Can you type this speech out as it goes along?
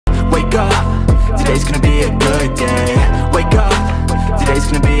Wake up, today's gonna be a good day. Wake up, today's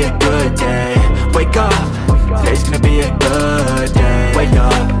gonna be a good day. Wake up, today's gonna be a good day. Wake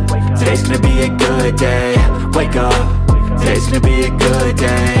up, today's gonna be a good day. Wake up, today's gonna be a good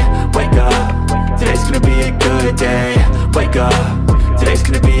day. Wake up, today's gonna be a good day. Wake up, today's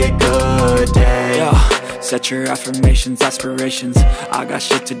gonna be a good day. Set your affirmations, aspirations. I got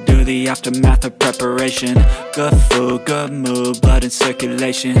shit to do, the aftermath of preparation. Good food, good mood, blood in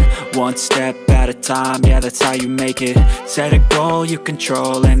circulation. One step at a time, yeah, that's how you make it. Set a goal you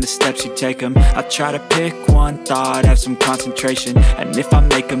control and the steps you take them. I try to pick one thought, have some concentration. And if I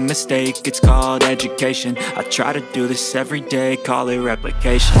make a mistake, it's called education. I try to do this every day, call it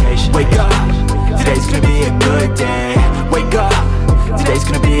replication. Wake up, today's gonna be a good day. Wake up, today's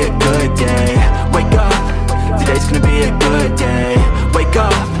gonna be a good day. Wake up, today's gonna be a good day. Wake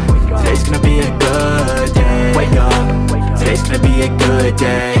up, today's gonna be a good day. Wake up, today's gonna be a good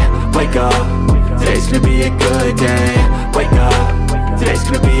day. Wake up, today's gonna be a good day. Wake up, today's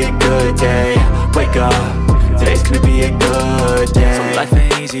gonna be a good day. Wake up, today's gonna be a good day. So life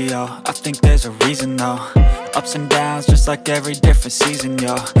ain't easy, yo, I think there's a reason though. Ups and downs, just like every different season,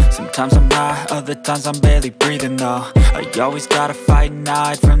 yo. Sometimes I'm high, other times I'm barely breathing, though. You always gotta fight and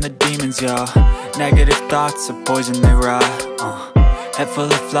hide from the demons, yo. Negative thoughts are poison, they rot. Head full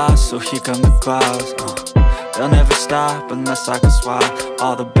of flies, so here come the clouds. They'll never stop unless I can swap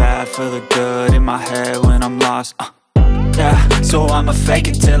all the bad for the good in my head when I'm lost. Yeah, so I'ma fake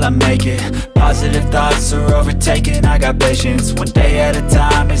it till I make it. Positive thoughts are overtaken, I got patience. One day at a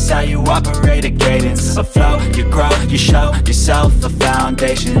time is how you operate a cadence. A flow, you grow, you show yourself a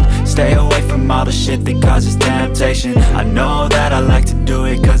foundation. Stay away from all the shit that causes temptation. I know that I like to do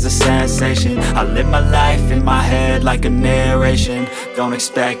it cause it's sensation. I live my life in my head like a narration. Don't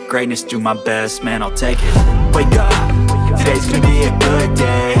expect greatness, do my best, man, I'll take it. Wake up, today's gonna be a good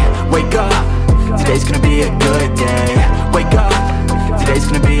day. Wake up, today's gonna be a good day. Wake up, today's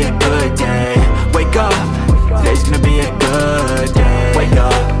gonna be a good day. Wake up, today's gonna be a good day. Wake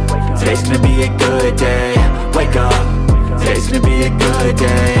up, today's gonna be a good day. Wake up, today's gonna be a good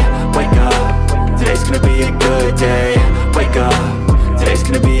day. Wake up, today's gonna be a good day. Wake up, today's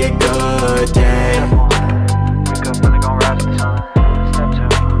gonna be a good day. Wake up, really gon' rise to the sun. Step 2,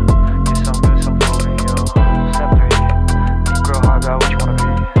 get some good, some food in you. Step 3, think real hard about what you wanna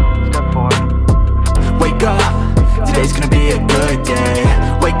be. Step 4, wake up, today's gonna be a good day.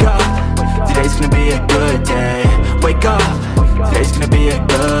 Wake up, today's gonna be a good day. Wake up, today's gonna be a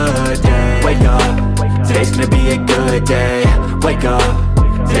good day. Wake up, today's gonna be a good day. Wake up,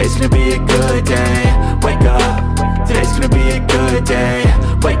 today's gonna be a good day. Wake up, today's gonna be a good day.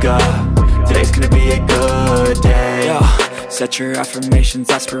 Wake up, today's gonna be a good day. Yo, set your affirmations,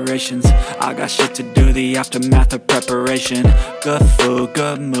 aspirations. I got shit to do, the aftermath of preparation. Good food,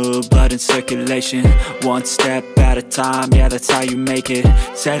 good mood, blood in circulation. One step at a time, yeah, that's how you make it.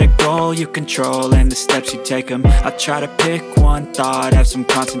 Set a goal you control and the steps you take them. I try to pick one thought, have some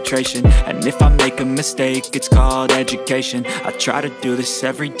concentration. And if I make a mistake, it's called education. I try to do this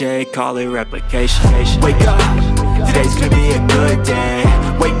every day, call it replication. Wake up, today's gonna be a good day.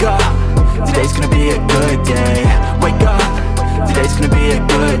 Wake up, today's gonna be a good day. Wake up, today's gonna be a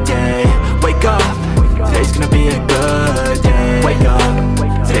good day. Wake up, today's gonna be a good day. Wake up,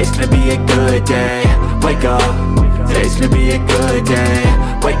 today's gonna be a good day. Wake up, today's gonna be a good day.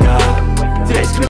 Wake up, today's gonna